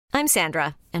I'm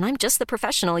Sandra, and I'm just the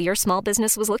professional your small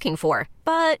business was looking for.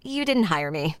 But you didn't hire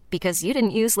me because you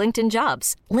didn't use LinkedIn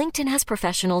Jobs. LinkedIn has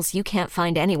professionals you can't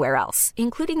find anywhere else,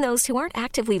 including those who aren't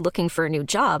actively looking for a new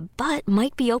job, but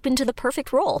might be open to the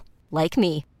perfect role, like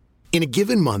me. In a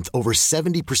given month, over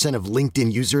 70% of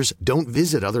LinkedIn users don't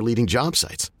visit other leading job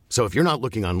sites. So if you're not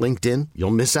looking on LinkedIn,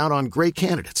 you'll miss out on great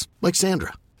candidates like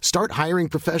Sandra. Start hiring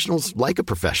professionals like a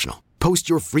professional. Post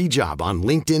your free job on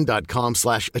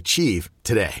linkedin.com/achieve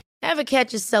today. Ever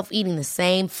catch yourself eating the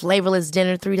same flavorless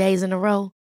dinner 3 days in a row?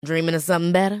 Dreaming of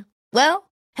something better? Well,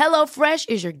 HelloFresh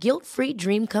is your guilt-free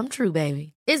dream come true,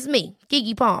 baby. It's me,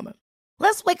 Keke Palmer.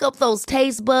 Let's wake up those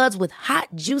taste buds with hot,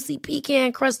 juicy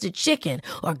pecan-crusted chicken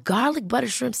or garlic butter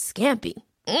shrimp scampi.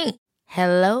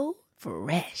 Hello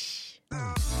Fresh.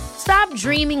 Stop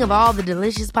dreaming of all the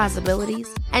delicious possibilities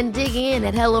and dig in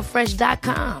at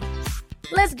HelloFresh.com.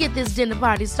 Let's get this dinner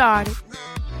party started.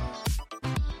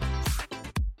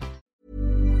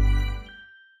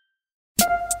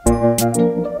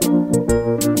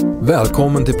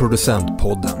 Välkommen till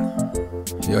Producentpodden.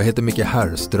 Jag heter Micke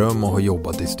Herrström och har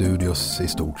jobbat i studios i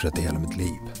stort sett hela mitt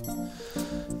liv.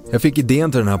 Jag fick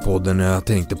idén till den här podden när jag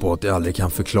tänkte på att jag aldrig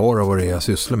kan förklara vad det är jag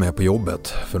sysslar med på jobbet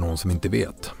för någon som inte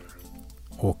vet.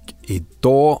 Och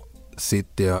idag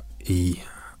sitter jag i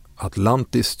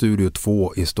Atlantis Studio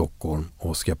 2 i Stockholm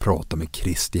och ska prata med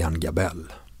Christian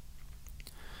Gabell.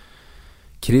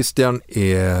 Christian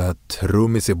är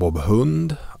trummis i Bob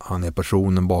Hund. Han är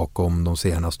personen bakom de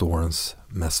senaste årens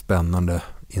mest spännande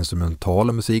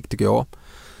instrumentala musik tycker jag.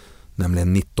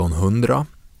 Nämligen 1900.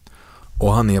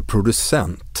 Och han är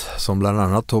producent som bland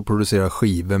annat har producerat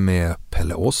skivor med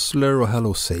Pelle Osler och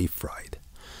Hello Safe Ride.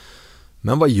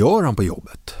 Men vad gör han på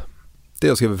jobbet?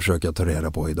 Det ska vi försöka ta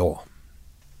reda på idag.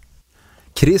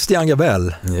 Christian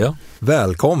Gabell, ja.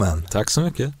 Välkommen. Tack så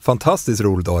mycket. Fantastiskt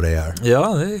roligt att ha dig här.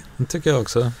 Ja, det tycker jag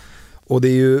också. Och det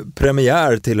är ju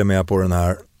premiär till och med på den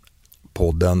här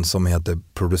podden som heter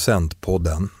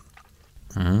Producentpodden.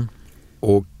 Mm.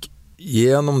 Och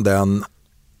genom den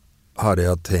hade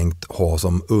jag tänkt ha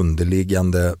som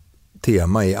underliggande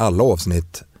tema i alla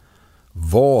avsnitt: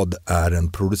 vad är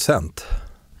en producent?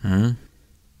 Mm.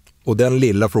 Och den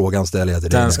lilla frågan ställer jag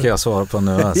till dig. Den ska jag svara på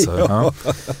nu alltså.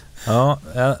 ja,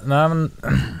 nej, men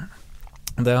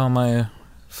det har man ju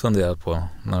funderat på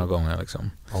några gånger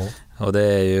liksom. Ja. Och det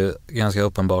är ju ganska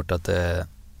uppenbart att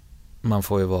man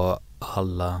får ju vara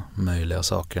alla möjliga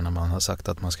saker när man har sagt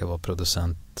att man ska vara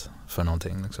producent för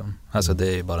någonting liksom. Alltså det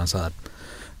är ju bara en så här,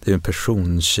 det är en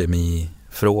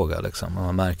personkemifråga liksom. Om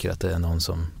man märker att det är någon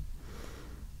som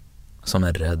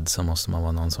är rädd, så måste man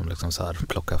vara någon som liksom så här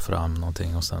plockar fram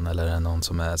någonting och sen, eller är det någon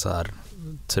som är så här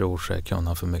tror sig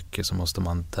kunna för mycket, så måste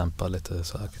man dämpa lite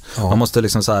så här. Ja. Man måste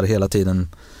liksom så här hela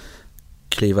tiden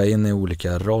kliva in i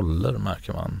olika roller,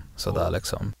 märker man så där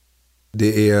liksom.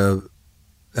 Det är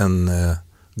en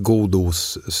god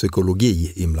dos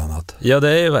psykologi inblandat. Ja, det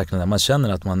är ju verkligen det. Man känner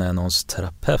att man är någons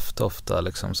terapeut ofta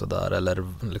liksom så där, eller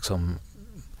liksom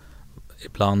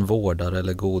ibland vårdare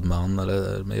eller god man,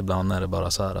 eller ibland är det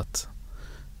bara så här att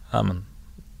ja, men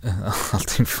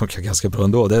allting funkar ganska bra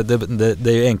ändå. Det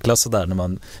är ju enklast så där när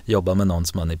man jobbar med någon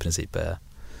som man i princip är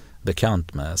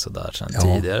bekant med så där sedan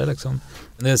tidigare liksom.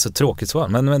 Det är så tråkigt svar,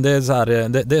 men det är så här,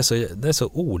 det är så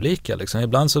olika liksom.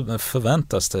 Ibland så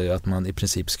förväntas det ju att man i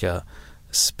princip ska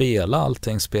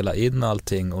spela in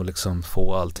allting och liksom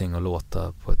få allting att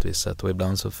låta på ett visst sätt, och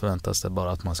ibland så förväntas det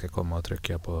bara att man ska komma och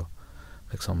trycka på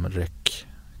liksom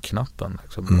rec-knappen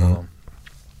liksom.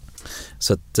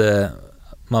 Så att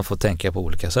man får tänka på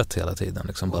olika sätt hela tiden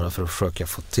liksom, bara för att försöka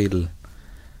få till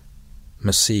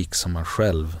musik som man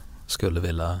själv skulle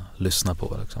vilja lyssna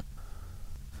på liksom.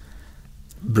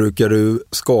 Brukar du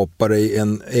skapa dig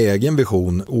en egen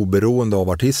vision oberoende av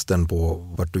artisten på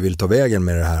vart du vill ta vägen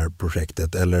med det här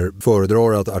projektet, eller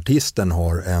föredrar att artisten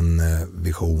har en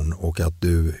vision och att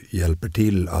du hjälper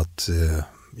till att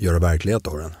göra verklighet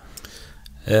av den?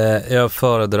 Jag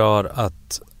föredrar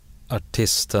att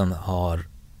artisten har,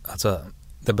 alltså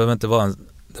det behöver inte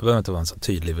vara en så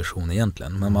tydlig vision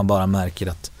egentligen, men man bara märker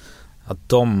att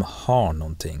de har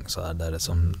någonting så här där det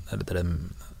som, eller där det,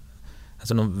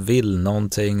 alltså de vill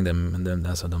någonting,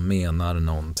 alltså de menar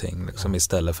någonting liksom,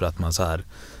 istället för att man så här,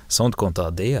 sånt går inte att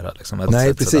addera liksom.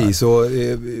 Nej, precis. Så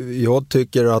jag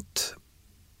tycker att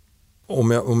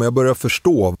om jag börjar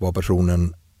förstå vad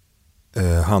personen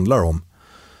handlar om,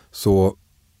 så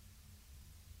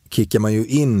kickar man ju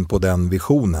in på den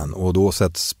visionen och då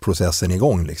sätts processen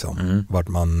igång liksom,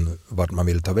 vart man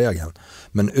vill ta vägen.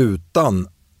 Men utan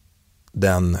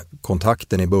den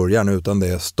kontakten i början, utan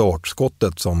det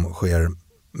startskottet som sker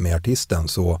med artisten,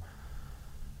 så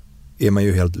är man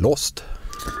ju helt lost.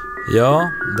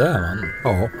 Ja, det är man.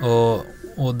 Ja.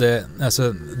 Och det,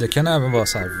 alltså, det kan även vara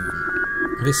så här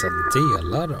vissa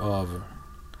delar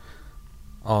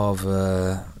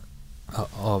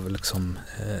av liksom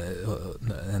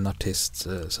en artist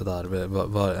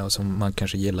sådär, som man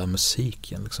kanske gillar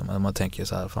musiken liksom. Man tänker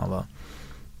så här, fan vad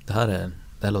det här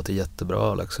låter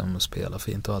jättebra liksom, spela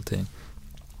fint och allting.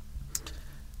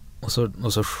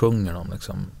 Och så sjunger de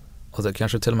liksom. Och det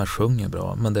kanske till och med sjunger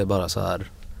bra, men det är bara så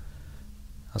här,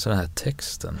 alltså den här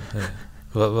texten.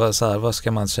 Vad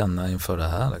ska man känna inför det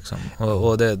här liksom?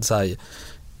 Och det är så här,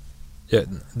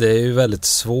 det är ju väldigt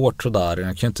svårt sådär.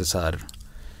 Jag kan inte så här.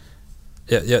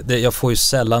 Jag får ju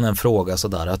sällan en fråga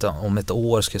sådär att om ett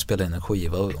år ska jag spela in en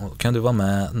skiva, och kan du vara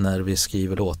med när vi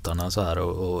skriver låtarna så här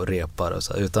och repar och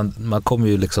så här. Utan man kommer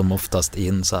ju liksom oftast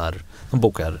in så här, de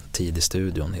bokar tid i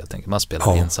studion helt enkelt. Man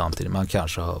spelar in samtidigt, man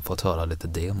kanske har fått höra lite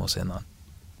demos innan.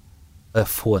 Jag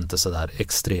får inte så där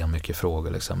extremt mycket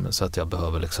frågor liksom, så att jag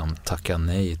behöver liksom tacka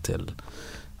nej till.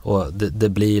 Och det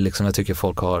blir liksom, jag tycker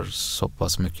folk har så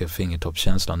pass mycket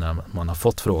fingertoppskänsla när man har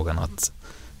fått frågan att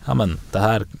ja, men det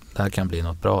här kan bli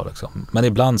något bra liksom. Men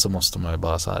ibland så måste man ju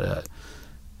bara så här,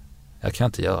 jag kan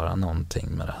inte göra någonting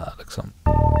med det här liksom.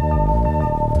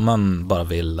 Om man bara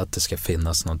vill att det ska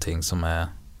finnas någonting som är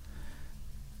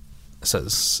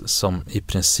som i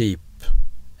princip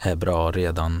är bra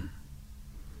redan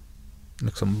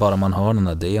liksom, bara man har den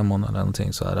där demon eller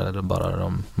någonting så är det, eller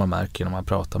bara man märker när man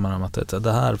pratar med dem att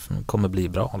det här kommer bli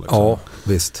bra liksom. Ja,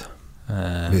 visst.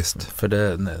 Visst.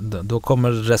 För då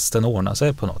kommer resten ordna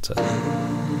sig på något sätt.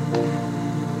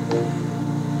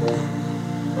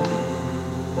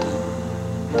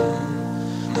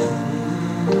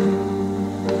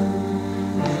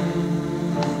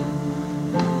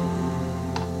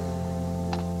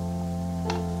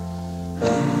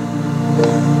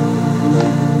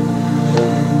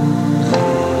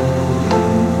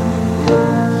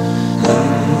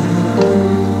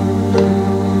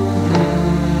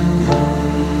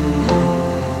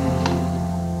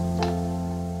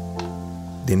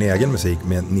 Din egen musik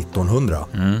med 1900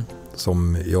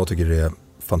 som jag tycker är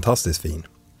fantastiskt fin,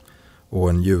 och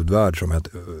en ljudvärld som jag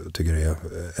tycker är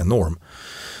enorm.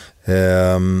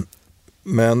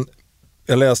 Men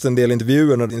jag läste en del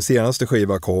intervjuer när din senaste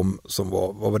skiva kom, som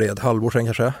var det, ett halvår sedan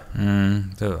kanske?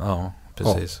 Ja,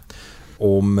 precis. Ja.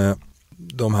 Om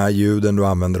de här ljuden du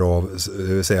använder av, det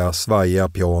vill säga svajiga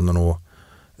pianon och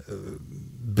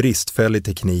bristfällig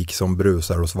teknik som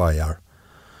brusar och svajar.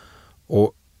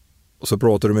 Och så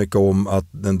pratar du mycket om att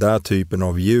den där typen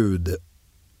av ljud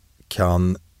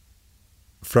kan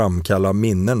framkalla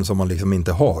minnen som man liksom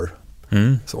inte har.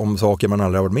 Om saker man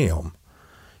aldrig har varit med om.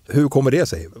 Hur kommer det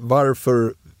sig?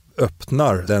 Varför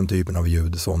öppnar den typen av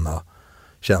ljud sådana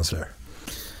känslor?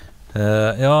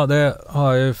 Ja, det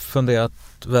har jag ju funderat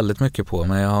väldigt mycket på,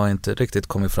 men jag har inte riktigt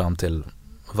kommit fram till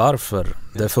varför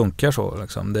det funkar så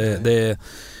liksom.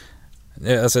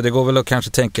 Alltså det går väl att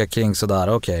kanske tänka kring sådär,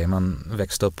 okej, man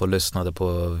växte upp och lyssnade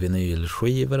på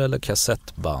vinylskivor eller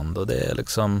kassettband, och det är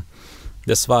liksom,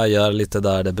 det svajar lite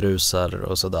där, det brusar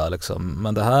och sådär liksom.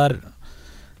 Men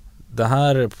det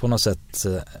här på något sätt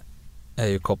är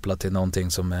ju kopplat till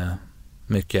någonting som är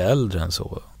mycket äldre än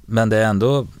så. Men det är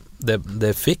ändå, det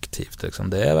är fiktivt liksom.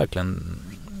 Det är verkligen,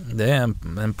 det är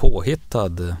en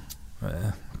påhittad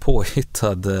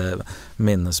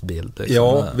minnesbild liksom.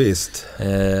 Ja, visst.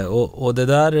 Och det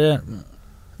där,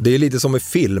 det är lite som i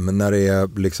film, när det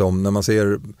är liksom, när man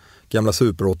ser gamla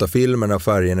Super 8-filmer när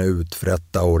färgerna är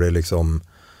utfrätta och det är liksom,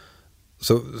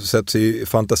 så sätts ju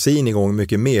fantasin igång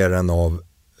mycket mer än av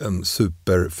en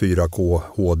super 4K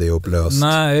HD-upplöst.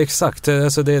 Nej, exakt.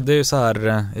 Alltså det är ju så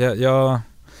här, jag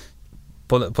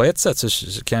på ett sätt så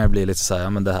kan jag bli lite så här,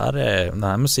 men den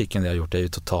här musiken jag har gjort är ju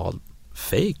totalt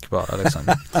fake bara liksom.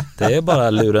 Det är bara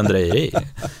lurendrejeri.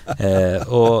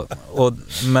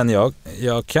 Men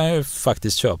jag kan ju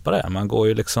faktiskt köpa det. Man går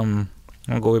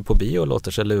ju på bio och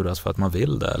låter sig luras för att man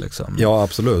vill det liksom. Ja,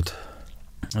 absolut.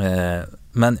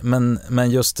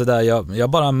 Men just det där, jag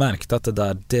bara märkte att det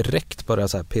där direkt började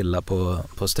så här pilla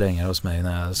på strängar hos mig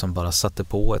när jag som bara satte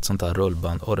på ett sånt här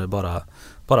rullband, och det bara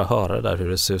höra det där hur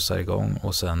det susar igång,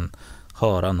 och sen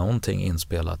höra någonting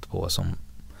inspelat på som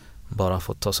bara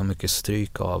fått ta så mycket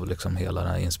stryk av liksom hela den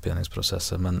här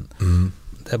inspelningsprocessen. Men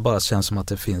det bara känns som att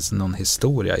det finns någon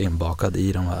historia inbakad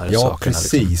i de här sakerna. Ja,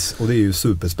 precis. Liksom. Och det är ju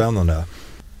superspännande.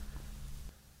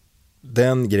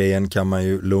 Den grejen kan man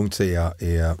ju lugnt säga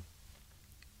är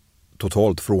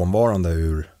totalt frånvarande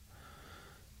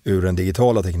ur den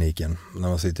digitala tekniken. När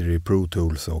man sitter i Pro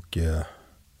Tools och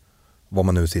vad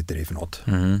man nu sitter i för något.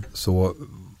 Så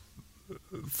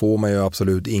får man ju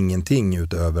absolut ingenting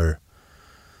utöver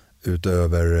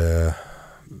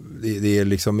det är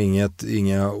liksom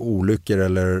inga olyckor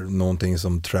eller någonting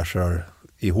som trashar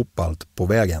ihop allt på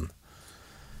vägen.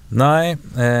 Nej,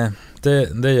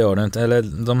 det gör det inte. Eller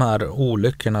de här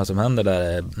olyckorna som händer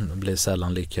där blir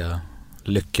sällan lika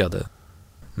lyckade.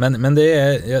 Men det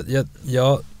är,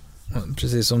 jag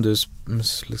precis som du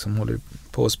liksom håller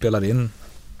på att spela in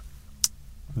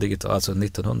digital, alltså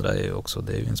 1900 är ju också,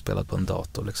 det är ju inspelat på en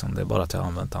dator liksom. Det är bara att jag har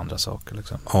använt andra saker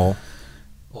liksom. Ja.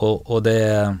 Och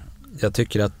det, jag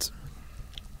tycker att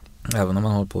även om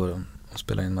man håller på att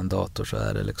spela in med en dator så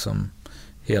är det liksom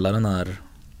hela den här,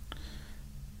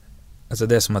 alltså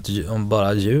det är som att om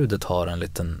bara ljudet har en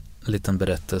liten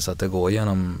berättelse, att det går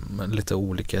genom lite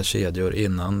olika kedjor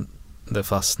innan det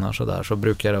fastnar så där, så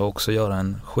brukar det också göra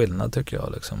en skillnad tycker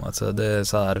jag liksom. Alltså det är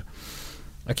så här,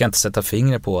 jag kan inte sätta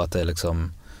fingret på att det är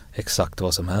liksom exakt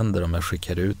vad som händer om jag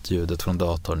skickar ut ljudet från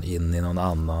datorn in i någon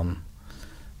annan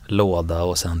låda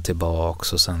och sen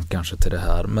tillbaks och sen kanske till det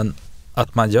här, men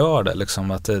att man gör det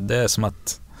liksom, att det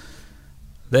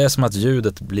är som att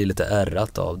ljudet blir lite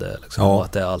ärrat av det liksom, och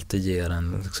att det alltid ger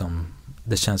en liksom,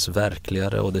 det känns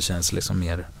verkligare och det känns liksom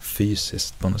mer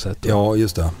fysiskt på något sätt. Ja,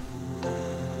 just det.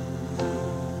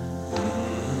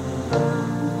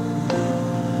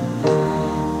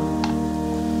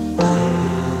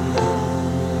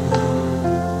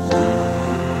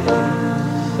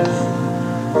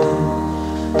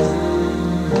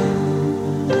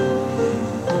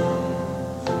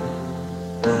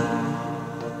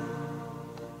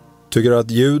 Tycker du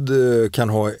att ljud kan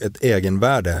ha ett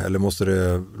egenvärde eller måste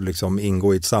det liksom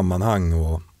ingå i ett sammanhang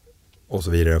och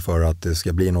så vidare för att det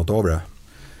ska bli något av det?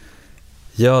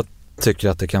 Jag tycker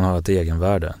att det kan ha ett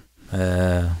egenvärde.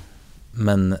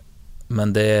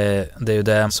 Men det är ju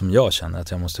det som jag känner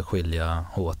att jag måste skilja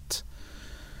åt.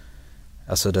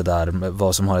 Alltså det där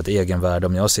vad som har ett egenvärde.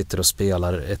 Om jag sitter och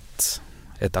spelar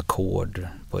ett ackord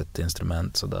på ett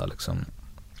instrument så där liksom,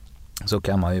 så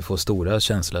kan man ju få stora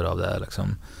känslor av det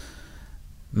liksom.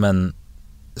 Men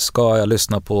ska jag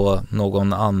lyssna på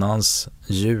någon annans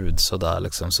ljud så där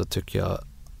liksom, så tycker jag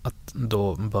att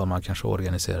då bör man kanske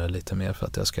organisera lite mer för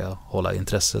att jag ska hålla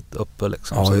intresset uppe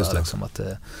liksom, ja, så just där, det. liksom, att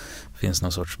det finns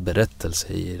någon sorts berättelse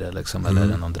i det liksom,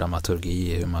 eller någon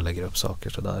dramaturgi i hur man lägger upp saker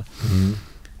så där.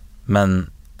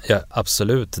 Men ja,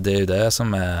 absolut, det är ju det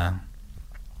som är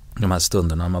de här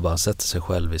stunderna man bara sätter sig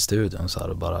själv i studion så här,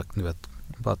 och bara, du vet,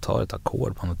 bara tar ett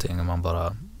ackord på någonting och man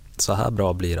bara, så här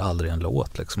bra blir aldrig en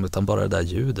låt liksom, utan bara det där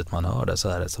ljudet man hör det, så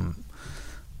är det som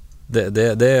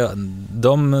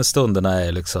de stunderna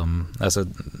är liksom, alltså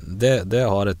det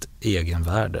har ett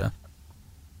egenvärde.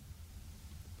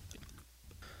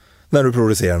 När du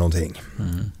producerar någonting.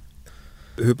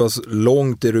 Hur pass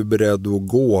långt är du beredd att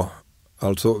gå?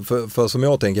 Alltså för som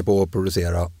jag tänker på att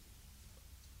producera,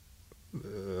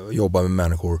 jobba med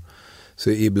människor, så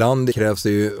ibland krävs det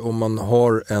ju, om man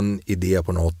har en idé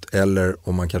på något eller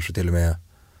om man kanske till och med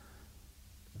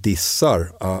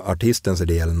dissar artistens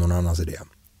idé eller någon annans idé,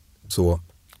 så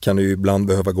kan det ju ibland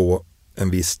behöva gå en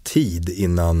viss tid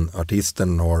innan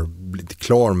artisten har blivit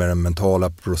klar med den mentala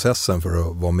processen för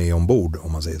att vara med ombord,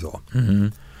 om man säger så.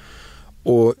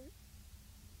 Och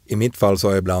i mitt fall så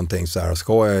har jag ibland tänkt så här,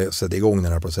 ska jag sätta igång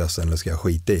den här processen eller ska jag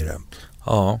skita i det?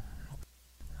 Ja,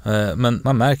 men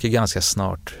man märker ganska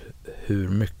snart hur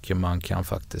mycket man kan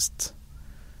faktiskt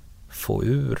få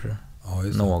ur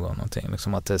någonting.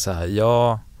 Liksom att det är så här,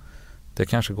 ja, det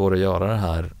kanske går att göra det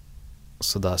här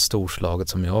så där storslaget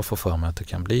som jag får för mig att det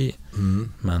kan bli.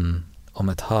 Men om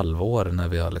ett halvår när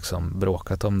vi har liksom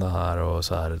bråkat om det här och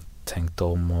så här tänkt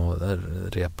om och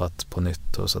repat på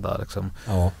nytt och så där liksom.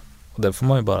 Ja. Och det får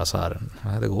man ju bara så här,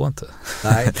 nej, det går inte.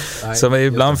 Nej, så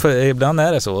ibland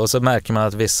är det så, och så märker man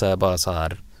att vissa är bara så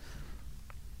här,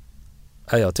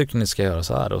 jag tycker ni ska göra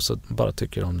så här, och så bara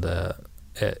tycker de det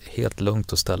är helt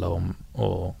lugnt att ställa om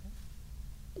och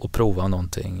prova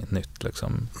någonting nytt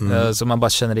liksom. Så man bara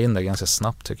känner in det ganska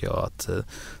snabbt, tycker jag, att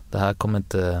det här kommer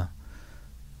inte,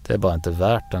 det är bara inte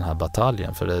värt den här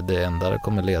bataljen, för det enda det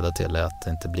kommer leda till är att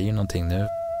det inte blir någonting nu.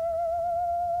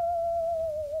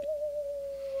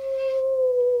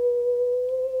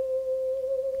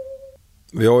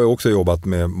 Vi har ju också jobbat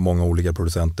med många olika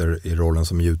producenter i rollen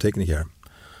som ljudtekniker.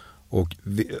 Och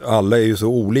alla är ju så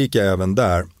olika även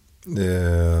där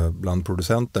bland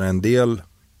producenterna. En del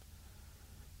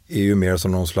är ju mer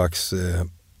som någon slags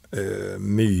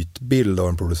mytbild av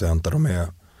en producent, där de är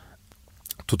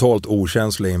totalt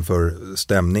okänsliga inför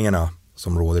stämningarna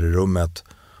som råder i rummet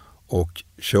och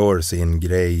kör sin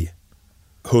grej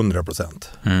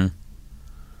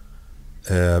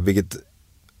 100%. Vilket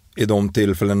i de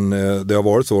tillfällen det har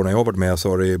varit så när jag har varit med, så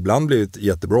har det ibland blivit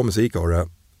jättebra musik av det,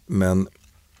 men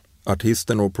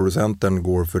artisten och producenten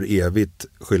går för evigt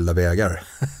skilda vägar.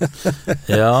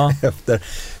 Ja.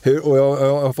 Och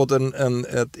jag har fått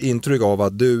ett intryck av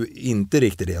att du inte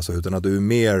riktigt är så, utan att du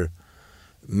är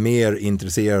mer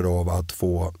intresserad av att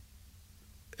få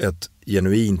ett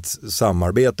genuint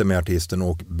samarbete med artisten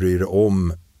och bryr dig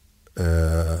om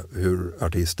hur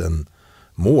artisten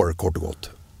mår, kort och gott.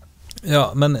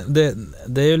 Ja, men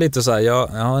det är ju lite så här, jag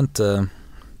har inte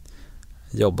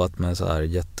jobbat med så här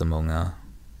jättemånga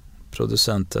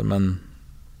producenter,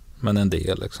 men en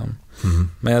del liksom.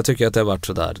 Men jag tycker att det har varit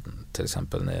så där, till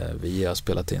exempel när vi har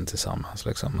spelat in tillsammans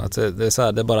liksom, att det är så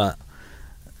här, det är bara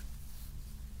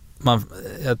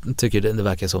jag tycker det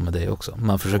verkar så med det också.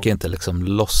 Man försöker inte liksom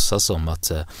låtsas som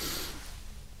att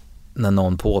när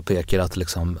någon påpekar att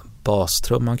liksom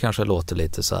bastrumman kanske låter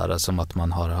lite så här som att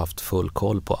man har haft full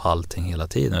koll på allting hela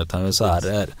tiden, utan det är så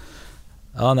här,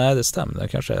 ja, nej, det stämmer. Det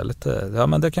kanske är lite, ja,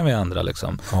 men det kan vi ändra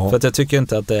liksom. Ja. För att jag tycker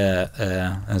inte att det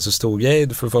är en så stor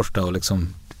grej för det första, och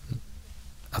liksom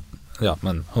att, ja,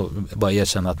 men bara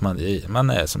erkänna att man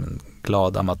är som en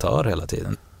glad amatör hela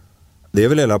tiden. Det är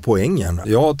väl hela poängen.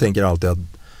 Jag tänker alltid att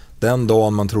den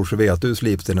dagen man tror sig veta hur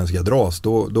slipstenen ska dras,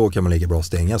 då kan man lika bra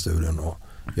stänga studion och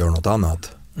göra något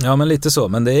annat. Ja, men lite så.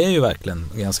 Men det är ju verkligen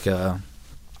ganska,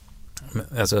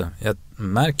 alltså jag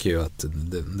märker ju att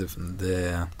det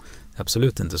är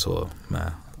absolut inte så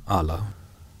med alla.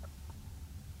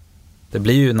 Det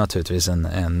blir ju naturligtvis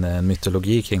en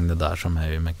mytologi kring det där som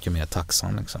är ju mycket mer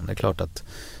tacksam liksom. Det är klart att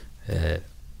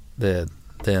det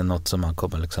är något som man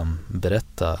kommer liksom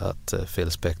berätta, att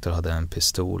Phil Spector hade en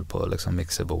pistol på liksom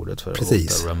mixerbordet för att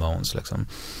hota Ramones liksom.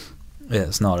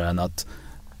 Snarare än att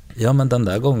ja, men den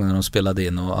där gången de spelade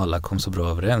in och alla kom så bra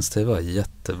överens, det var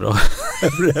jättebra.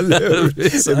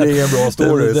 Det blir inga bra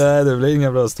stories. Det blir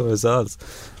inga bra stories alls.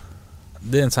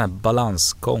 Det är en sån här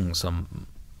balansgång som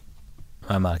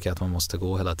jag märker att man måste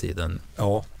gå hela tiden.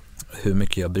 Ja. Hur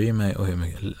mycket jag bryr mig och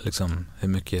hur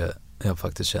mycket jag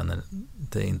faktiskt känner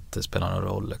det inte spelar någon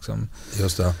roll liksom.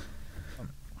 Just det.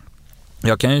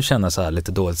 Jag kan ju känna så här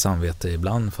lite dåligt samvete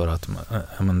ibland för att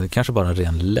men det är kanske bara en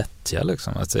ren lättja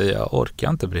liksom. Alltså, jag orkar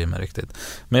inte bry mig riktigt.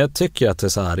 Men jag tycker att det är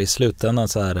så här i slutändan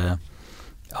så här,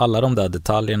 alla de där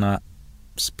detaljerna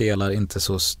spelar inte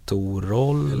så stor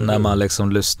roll när man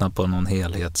liksom lyssnar på någon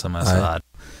helhet som är så här.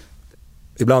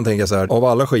 Ibland tänker jag så här, av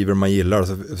alla skivor man gillar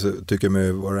så tycker man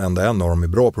ju varenda en av dem är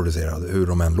bra producerad, hur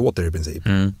de än låter i princip.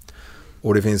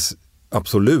 Och det finns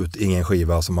absolut ingen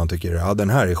skiva som man tycker, ja, den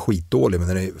här är skitdålig men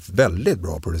den är väldigt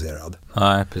bra producerad.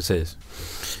 Nej, precis.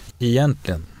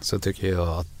 Egentligen så tycker jag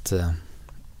att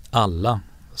alla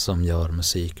som gör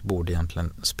musik borde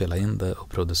egentligen spela in det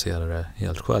och producera det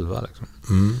helt själva liksom.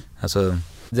 Alltså,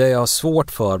 det jag har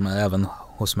svårt för, men även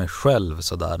hos mig själv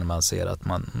så där, när man ser att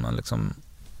man liksom,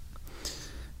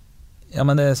 ja,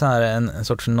 men det är så här en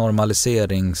sorts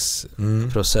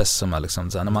normaliseringsprocess som är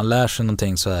liksom så här, när man lär sig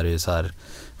någonting så är det ju så här,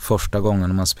 första gången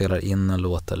när man spelar in en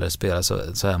låt eller spelar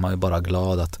så är man ju bara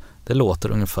glad att det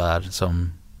låter ungefär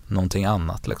som någonting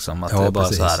annat liksom, att det är bara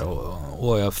precis. Så här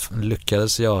och jag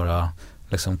lyckades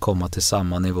komma till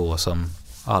samma nivå som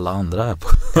alla andra är på.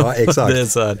 Ja, exakt. Det är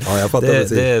så här, ja, jag fattar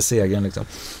det är segern liksom.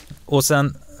 Och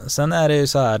sen är det ju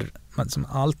så här, som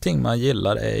allting man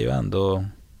gillar är ju ändå,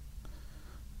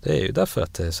 det är ju därför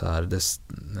att det är så här,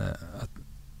 att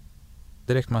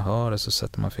direkt man hör det så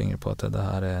sätter man finger på att det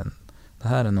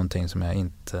här är någonting som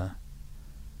jag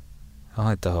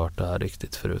har inte hört det här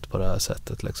riktigt förut på det här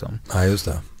sättet liksom. Ja, just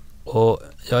det. Och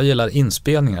jag gillar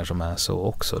inspelningar som är så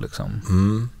också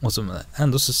liksom. Och så,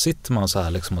 ändå så sitter man så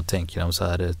här liksom och tänker om så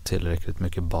här, är det tillräckligt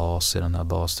mycket bas i den här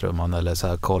bastrumman eller så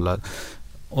här, kollar.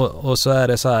 Och så är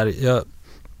det så här,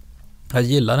 jag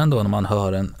gillar ändå när man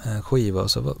hör en skiva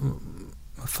och så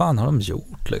vad fan har de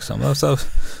gjort liksom? Alltså,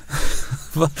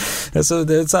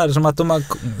 det är så här som att de har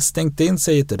stängt in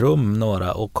sig i ett rum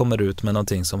några och kommer ut med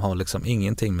någonting som har liksom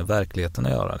ingenting med verkligheten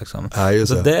att göra liksom. Ja,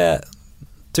 så det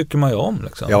tycker man ju om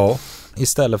liksom. Ja.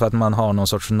 Istället för att man har någon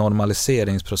sorts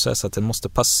normaliseringsprocess, att det måste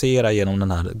passera genom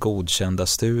den här godkända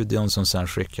studion som sen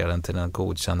skickar den till den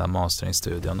godkända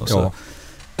masteringstudion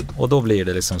och då blir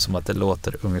det liksom som att det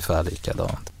låter ungefär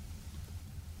likadant.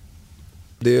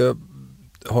 Det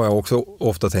har jag också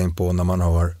ofta tänkt på när man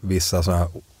hör vissa sådana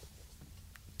här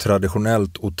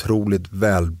traditionellt otroligt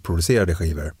välproducerade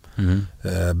skivor.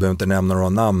 Behöver inte nämna några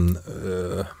namn,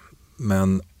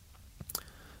 men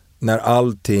när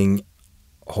allting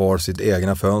har sitt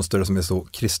egna fönster som är så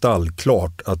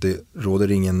kristallklart att det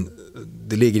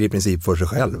ligger i princip för sig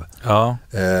själv. Ja.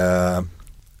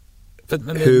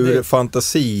 Hur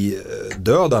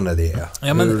fantasidödande det är.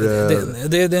 Ja, men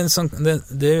det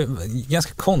är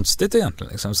ganska konstigt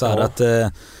egentligen liksom, så här att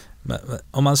Men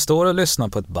om man står och lyssnar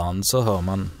på ett band så hör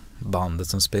man bandet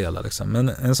som spelar liksom. Men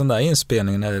en sån där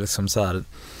inspelning är liksom så här,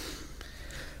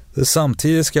 det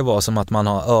samtidigt ska vara som att man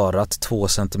har örat 2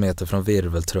 centimeter från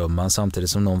virveltrumman samtidigt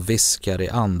som någon viskar i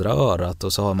andra örat,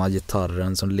 och så har man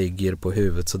gitarren som ligger på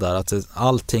huvudet så där att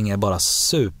allting är bara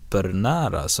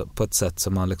supernära så, på ett sätt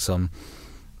som man liksom,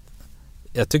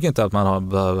 jag tycker inte att man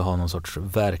behöver ha någon sorts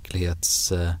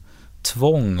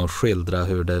verklighetstvång och skildra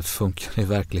hur det funkar i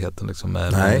verkligheten liksom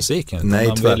med musiken. Nej,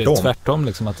 man tvärtom. Tvärtom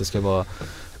liksom, att det ska vara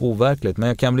overkligt. Men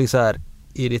jag kan bli så här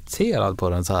irriterad på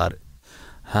den så här.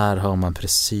 Här har man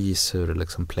precis hur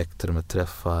liksom plektrumet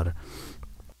träffar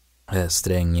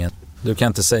strängen. Du kan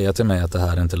inte säga till mig att det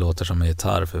här inte låter som en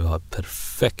gitarr, för vi har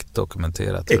perfekt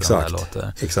dokumenterat hur det här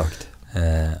låter. Exakt.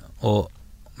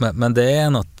 Men det är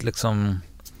något liksom,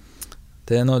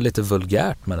 det är nog lite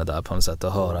vulgärt med det där på något sätt,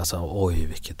 att höra så, oj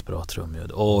vilket bra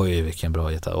trumljud, oj vilken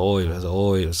bra gitarr,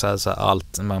 oj så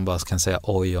allt, man bara kan säga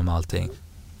oj om allting.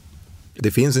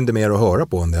 Det finns inte mer att höra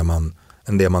på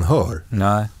än det man hör.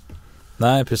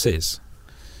 Nej, precis.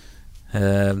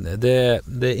 Det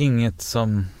är inget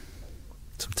som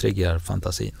triggar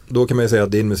fantasin. Då kan man ju säga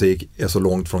att din musik är så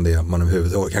långt från det man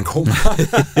överhuvudtaget kan komma.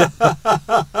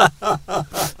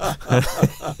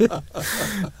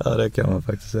 Ja, det kan man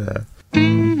faktiskt säga.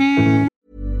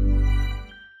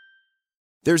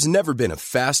 There's never been a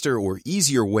faster or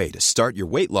easier way to start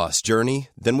your weight loss journey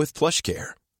than with PlushCare.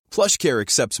 PlushCare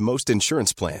accepts most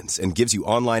insurance plans and gives you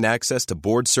online access to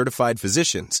board-certified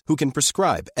physicians who can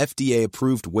prescribe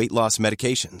FDA-approved weight loss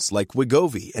medications like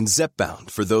Wegovy and Zepbound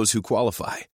for those who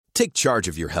qualify. Take charge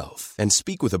of your health and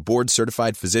speak with a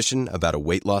board-certified physician about a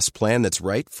weight loss plan that's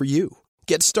right for you.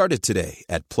 Get started today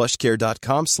at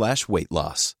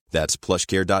plushcare.com/weightloss. That's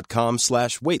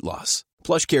plushcare.com/weightloss.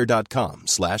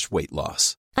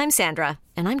 plushcare.com/weightloss. I'm Sandra,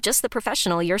 and I'm just the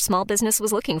professional your small business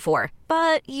was looking for.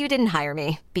 But you didn't hire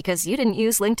me because you didn't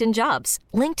use LinkedIn Jobs.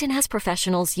 LinkedIn has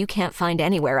professionals you can't find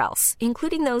anywhere else,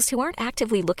 including those who aren't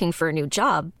actively looking for a new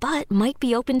job, but might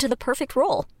be open to the perfect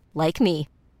role, like me.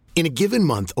 In a given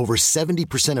month, over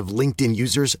 70% of LinkedIn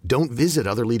users don't visit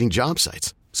other leading job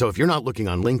sites. So if you're not looking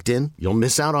on LinkedIn, you'll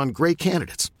miss out on great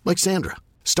candidates like Sandra.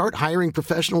 Start hiring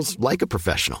professionals like a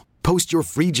professional. Post your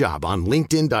free job on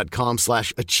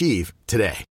linkedin.com/achieve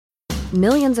today.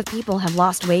 Millions of people have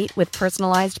lost weight with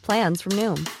personalized plans from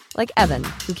Noom. Like Evan,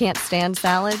 who can't stand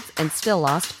salads and still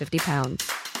lost 50 pounds.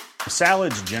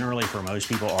 Salads generally for most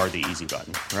people are the easy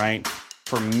button, right?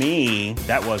 For me,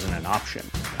 that wasn't an option.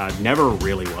 I never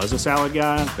really was a salad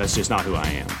guy. That's just not who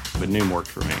I am. But Noom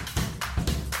worked for me.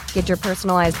 Get your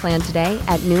personalized plan today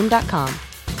at Noom.com.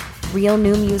 Real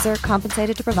Noom user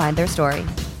compensated to provide their story.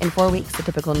 In 4 weeks, the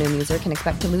typical Noom user can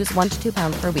expect to lose 1 to 2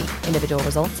 pounds per week. Individual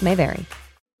results may vary.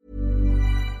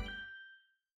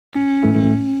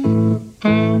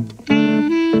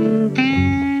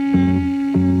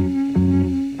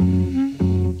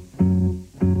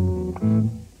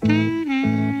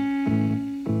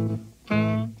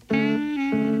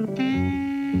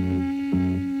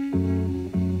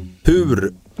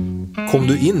 Hur kom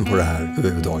du in på det här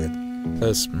överhuvudtaget?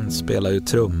 Jag spelar ju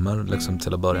trummor liksom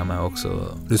till att börja med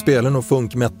också. Du spelar nog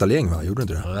funk metal-gäng, va? Gjorde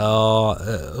du inte det? Ja,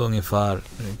 ungefär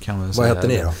kan man säga. Vad hette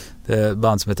ni då? Det är ett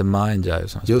band som heter Mindjive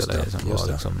som just spelar det, som just var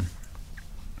det. liksom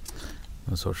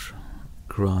någon sorts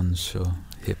grunge och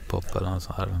hiphop eller något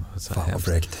så här. Fan vad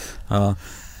fräckt. Ja,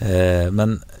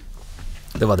 men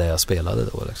det var det jag spelade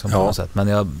då liksom, på något sätt. Men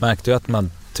jag märkte ju att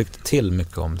man tyckte till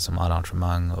mycket om liksom,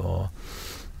 arrangemang och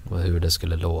hur det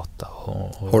skulle låta.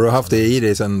 Har du haft det i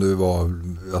dig sedan du var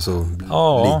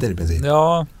liten i princip?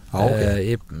 Ja,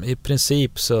 okay. I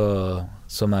princip så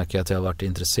märker jag att jag har varit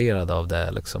intresserad av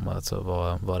det liksom, alltså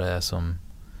vad det är som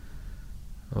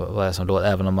låter,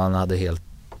 även om man hade helt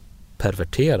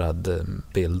perverterad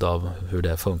bild av hur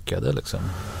det funkade liksom.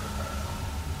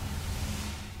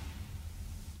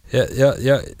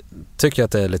 Jag tycker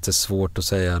att det är lite svårt att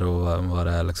säga då vad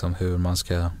det är liksom, hur man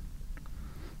ska,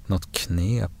 något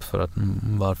knep för att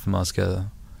varför man ska,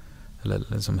 eller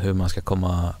liksom hur man ska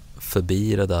komma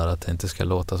förbi det där, att det inte ska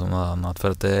låta som något annat,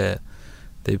 för att det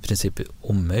är i princip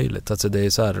omöjligt. Alltså det är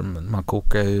så här, man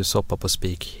kokar ju soppa på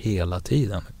spik hela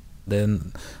tiden. Det är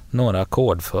några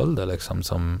ackordföljder liksom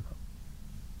som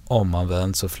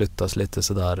omanvänds och flyttas lite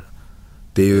sådär.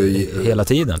 Det är ju hela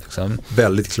tiden liksom.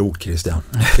 Väldigt klokt, Christian.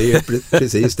 Det är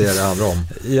precis det handlar om.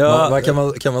 Ja.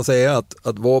 Kan man säga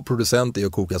att vara producent är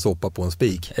att koka soppa på en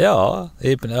spik? Ja,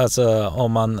 alltså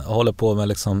om man håller på med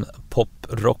liksom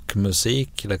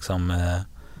pop-rockmusik liksom,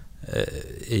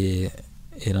 i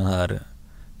den här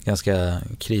ganska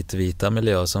kritvita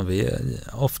miljö som vi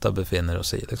ofta befinner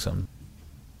oss i liksom.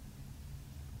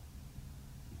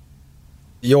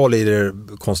 Jag lider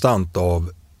konstant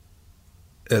av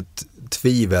ett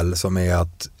tvivel som är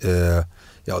att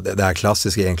det här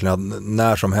klassiska egentligen, att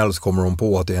när som helst kommer hon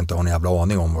på att jag inte har en jävla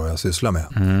aning om vad jag sysslar med.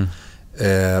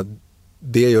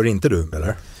 Det gör inte du,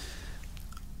 eller?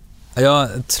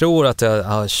 Jag tror att jag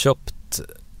har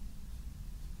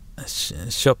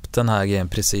köpt den här grejen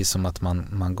precis som att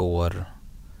man går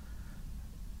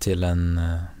till en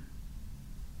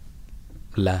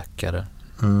läkare.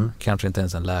 Kanske inte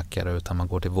ens en läkare, utan man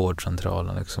går till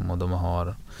vårdcentralen liksom, och de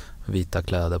har vita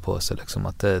kläder på sig liksom,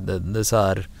 att det är så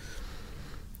här.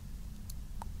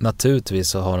 Naturligtvis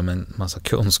så har de en massa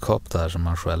kunskap där som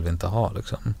man själv inte har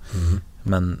liksom.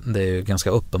 Men det är ju ganska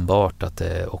uppenbart att det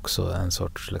är också en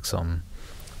sorts liksom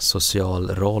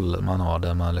social roll man har,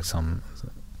 där man liksom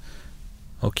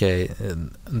okej,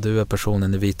 du är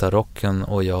personen i vita rocken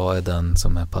och jag är den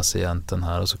som är patienten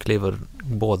här, och så kliver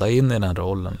båda in i den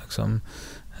rollen liksom.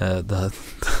 Där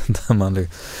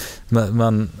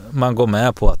man går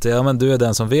med på att men du är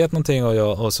den som vet någonting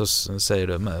och så säger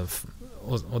du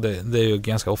och det är ju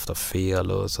ganska ofta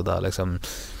fel och sådär liksom.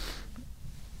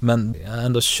 Men jag har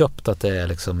ändå köpt att det är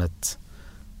liksom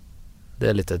det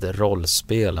är lite ett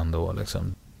rollspel ändå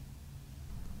liksom.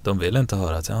 De vill inte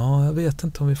höra att jag vet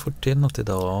inte om vi får till något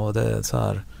idag, och det är så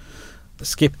här.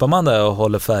 Skippar man det och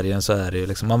håller färgen så är det ju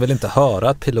liksom, man vill inte höra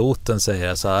att piloten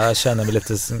säger så här, jag känner mig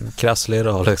lite krasslig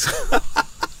idag liksom.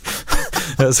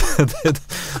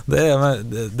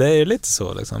 det är ju lite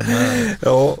så liksom.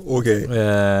 Ja, okej.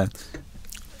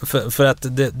 För att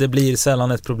det blir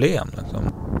sällan ett problem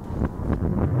liksom.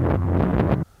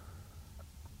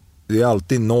 Det är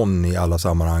alltid någon i alla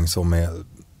sammanhang som är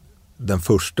den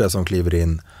första som kliver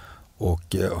in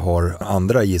och har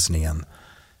andra gissningen.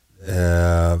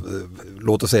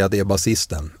 Låt oss säga att det är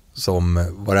basisten som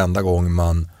varenda gång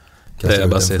man kastar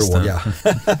ut en fråga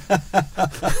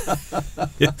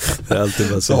det är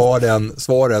alltid så har den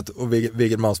svaret, och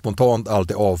vilket man spontant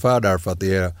alltid avfärdar för att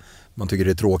man tycker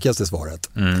det är tråkigaste svaret.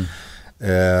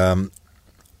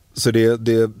 Så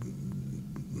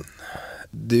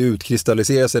det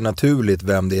utkristalliserar sig naturligt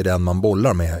vem det är den man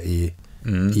bollar med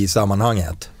i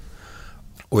sammanhanget.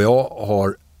 Och jag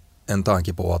har en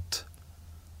tanke på att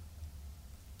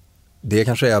det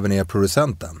kanske även är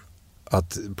producenten.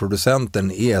 Att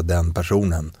producenten är den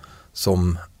personen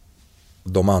som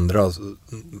de andra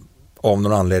av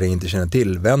någon anledning inte känner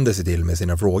till, vänder sig till med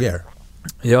sina frågor.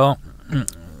 Ja,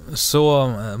 så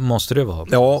måste det vara.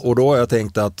 Ja, och då har jag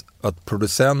tänkt att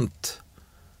producent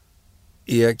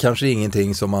är kanske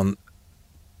ingenting som man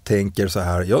tänker så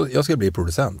här, jag ska bli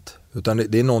producent. Utan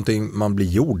det är någonting man blir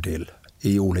gjord till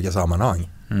i olika sammanhang.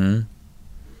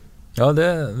 Ja,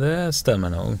 det stämmer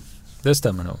nog. Det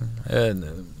stämmer nog.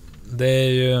 Det är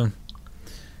ju...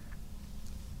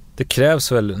 Det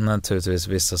krävs väl naturligtvis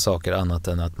vissa saker annat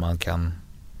än att man kan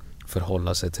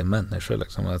förhålla sig till människor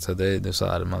liksom. Alltså det är så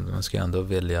här, man ska ändå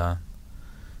vilja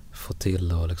få till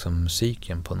då liksom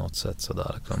musiken på något sätt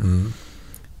sådär liksom.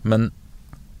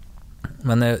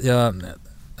 Men jag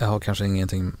har kanske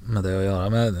ingenting med det att göra,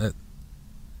 men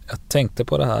jag tänkte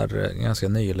på det här ganska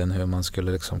nyligen, hur man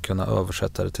skulle liksom kunna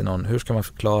översätta det till någon. Hur ska man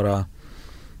förklara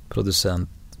producent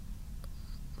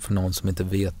för någon som inte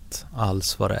vet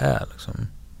alls vad det är liksom.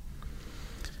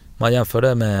 Man jämför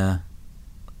det med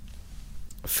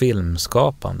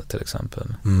filmskapande till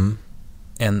exempel.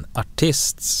 En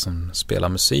artist som spelar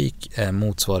musik är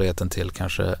motsvarigheten till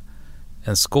kanske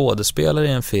en skådespelare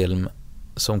i en film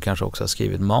som kanske också har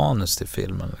skrivit manus till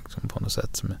filmen liksom, på något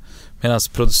sätt. Medan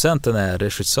producenten är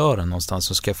regissören någonstans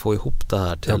som ska få ihop det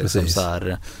här till liksom, så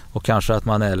här, och kanske att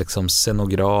man är liksom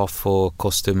scenograf och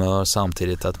kostymör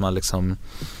samtidigt, att man liksom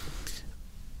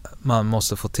man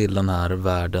måste få till den här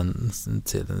världen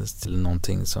till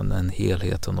någonting som en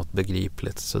helhet och något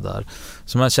begripligt sådär.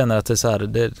 Så man känner att det är så här,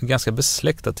 det är ganska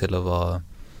besläktat till att vara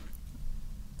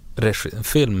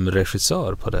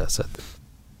filmregissör på det sättet.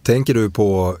 Tänker du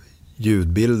på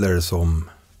ljudbilder som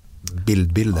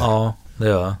bildbilder? Ja, det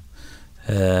gör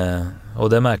jag. Och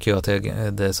det märker jag att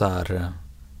det är så här,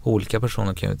 olika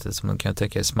personer kan ju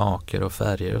tänka i smaker och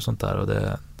färger och sånt där, och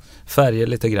det färger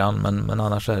lite grann, men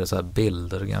annars är det så här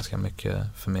bilder ganska mycket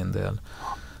för min del.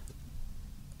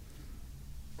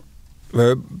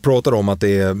 Jag pratar om att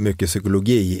det är mycket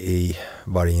psykologi i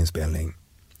varje inspelning.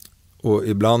 Och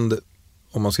ibland,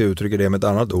 om man ska uttrycka det med ett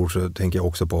annat ord, så tänker jag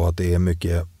också på att det är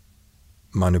mycket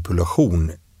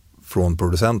manipulation från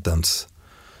producentens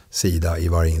sida i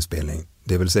varje inspelning.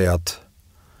 Det vill säga att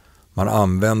man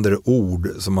använder ord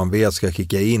som man vet ska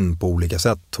kicka in på olika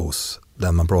sätt hos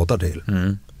den man pratar till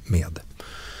med.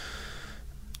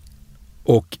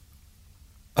 Och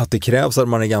att det krävs att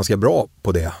man är ganska bra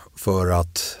på det för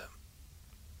att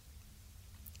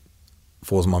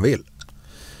få som man vill.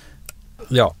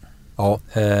 Ja. Ja.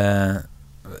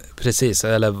 Precis,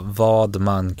 eller vad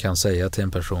man kan säga till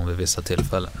en person vid vissa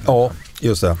tillfällen. Ja,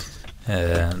 just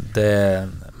det.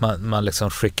 Man liksom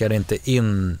skickar inte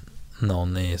in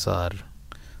någon i så här,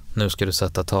 nu ska du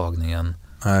sätta tagningen.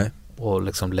 Nej. Och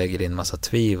liksom lägger in massa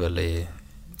tvivel i.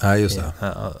 Nej, just det.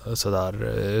 Sådär,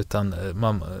 utan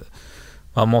man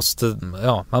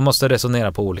måste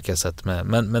resonera på olika sätt med,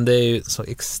 men det är ju så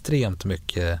extremt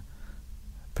mycket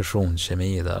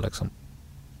personkemi där liksom.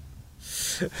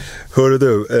 Hörru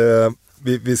du,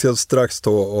 vi ska strax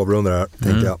ta avrunda det här,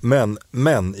 tänker jag.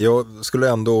 Men jag skulle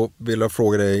ändå vilja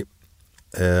fråga dig,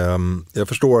 jag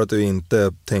förstår att du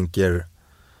inte tänker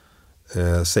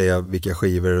säga vilka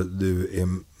skivor du är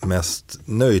mest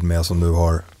nöjd med som du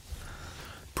har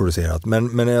producerat.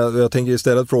 Men jag tänker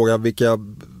istället fråga, vilka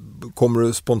kommer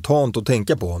du spontant att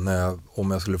tänka på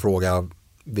om jag skulle fråga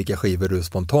vilka skivor du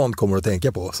spontant kommer att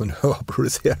tänka på som du har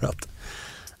producerat?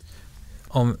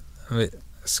 Om vi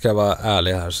ska vara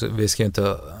ärliga här, så vi ska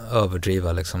inte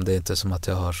överdriva liksom. Det är inte som att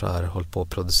jag har så här hållit på och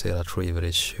producerat skivor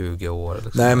i 20 år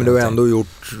liksom. Nej, men du har ändå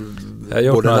gjort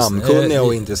både namnkunniga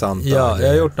och intressanta. Ja, jag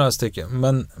har gjort några stycken,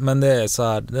 men det är så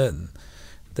här,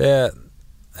 det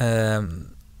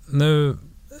nu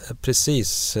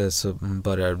precis så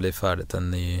börjar det bli färdigt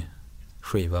en ny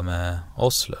skiva med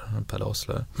Pelle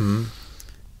Osler.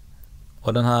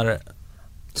 Och den här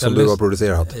som du har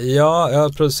producerat? Ja, jag har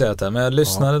producerat det, men jag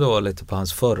lyssnade då lite på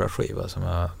hans förra skiva som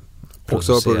jag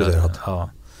också har producerat. Ja,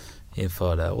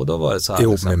 inför det. Och då var det så här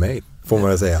ihop liksom, med mig, får man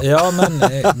väl säga. Ja, men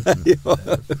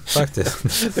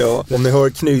faktiskt. Ja, om ni hör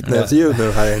knytnävsljud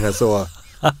nu här inne så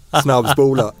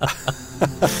snabbspola.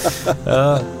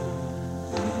 Ja.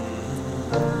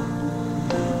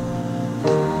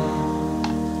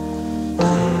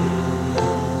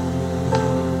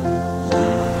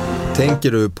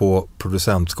 Tänker du på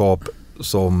producentskap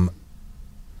som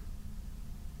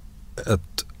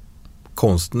ett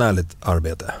konstnärligt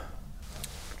arbete?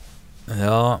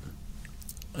 Ja,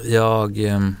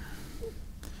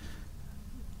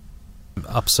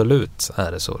 absolut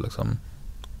är det så liksom.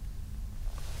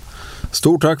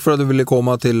 Stort tack för att du ville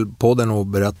komma till podden och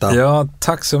berätta. Ja,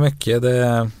 tack så mycket.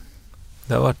 Det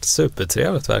har varit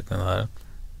supertrevligt verkligen här.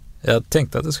 Jag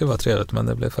tänkte att det skulle vara trevligt, men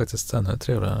det blev faktiskt ännu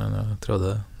trevligare än jag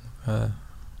trodde. Jag är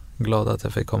glad att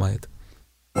jag fick komma hit.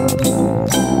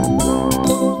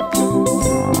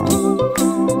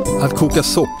 Att koka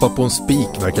soppa på en spik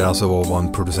verkar alltså vara vad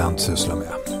en producent sysslar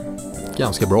med.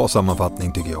 Ganska bra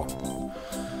sammanfattning tycker jag.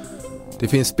 Det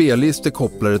finns spellistor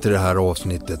kopplade till det här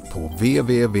avsnittet på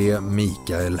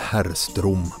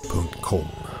www.mikaelherrstrom.com.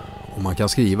 Och man kan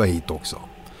skriva hit också.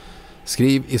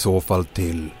 Skriv i så fall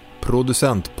till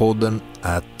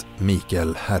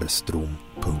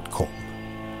producentpodden@mikaelherrstrom.com.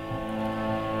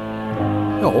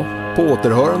 Ja, på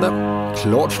återhörande.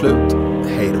 Klart slut.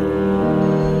 Hej då.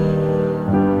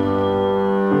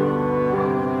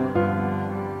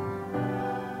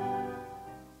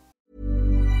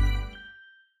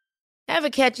 Ever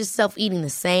catch yourself eating the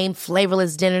same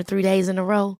flavorless dinner 3 days in a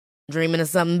row? Dreaming of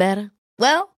something better?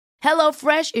 Well,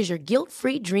 HelloFresh is your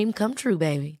guilt-free dream come true,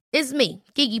 baby. It's me,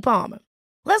 Keke Palmer.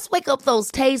 Let's wake up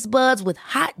those taste buds with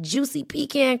hot, juicy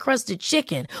pecan-crusted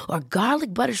chicken or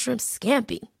garlic butter shrimp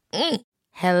scampi.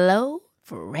 Hello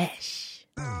Fresh.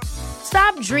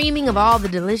 Stop dreaming of all the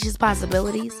delicious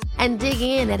possibilities and dig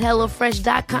in at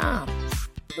HelloFresh.com.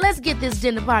 Let's get this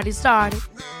dinner party started.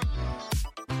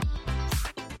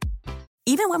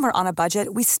 Even when we're on a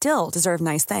budget, we still deserve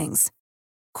nice things.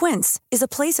 Quince is a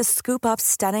place to scoop up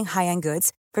stunning high-end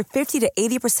goods for 50 to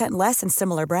 80% less than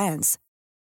similar brands.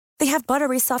 They have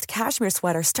buttery soft cashmere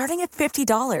sweaters starting at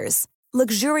 $50,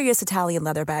 luxurious Italian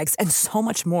leather bags, and so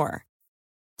much more.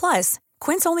 Plus,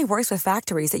 Quince only works with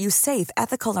factories that use safe,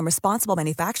 ethical, and responsible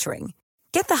manufacturing.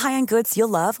 Get the high-end goods you'll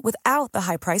love without the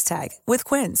high price tag with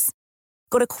Quince.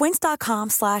 Go to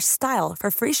quince.com/style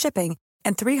for free shipping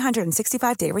and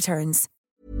 365-day returns.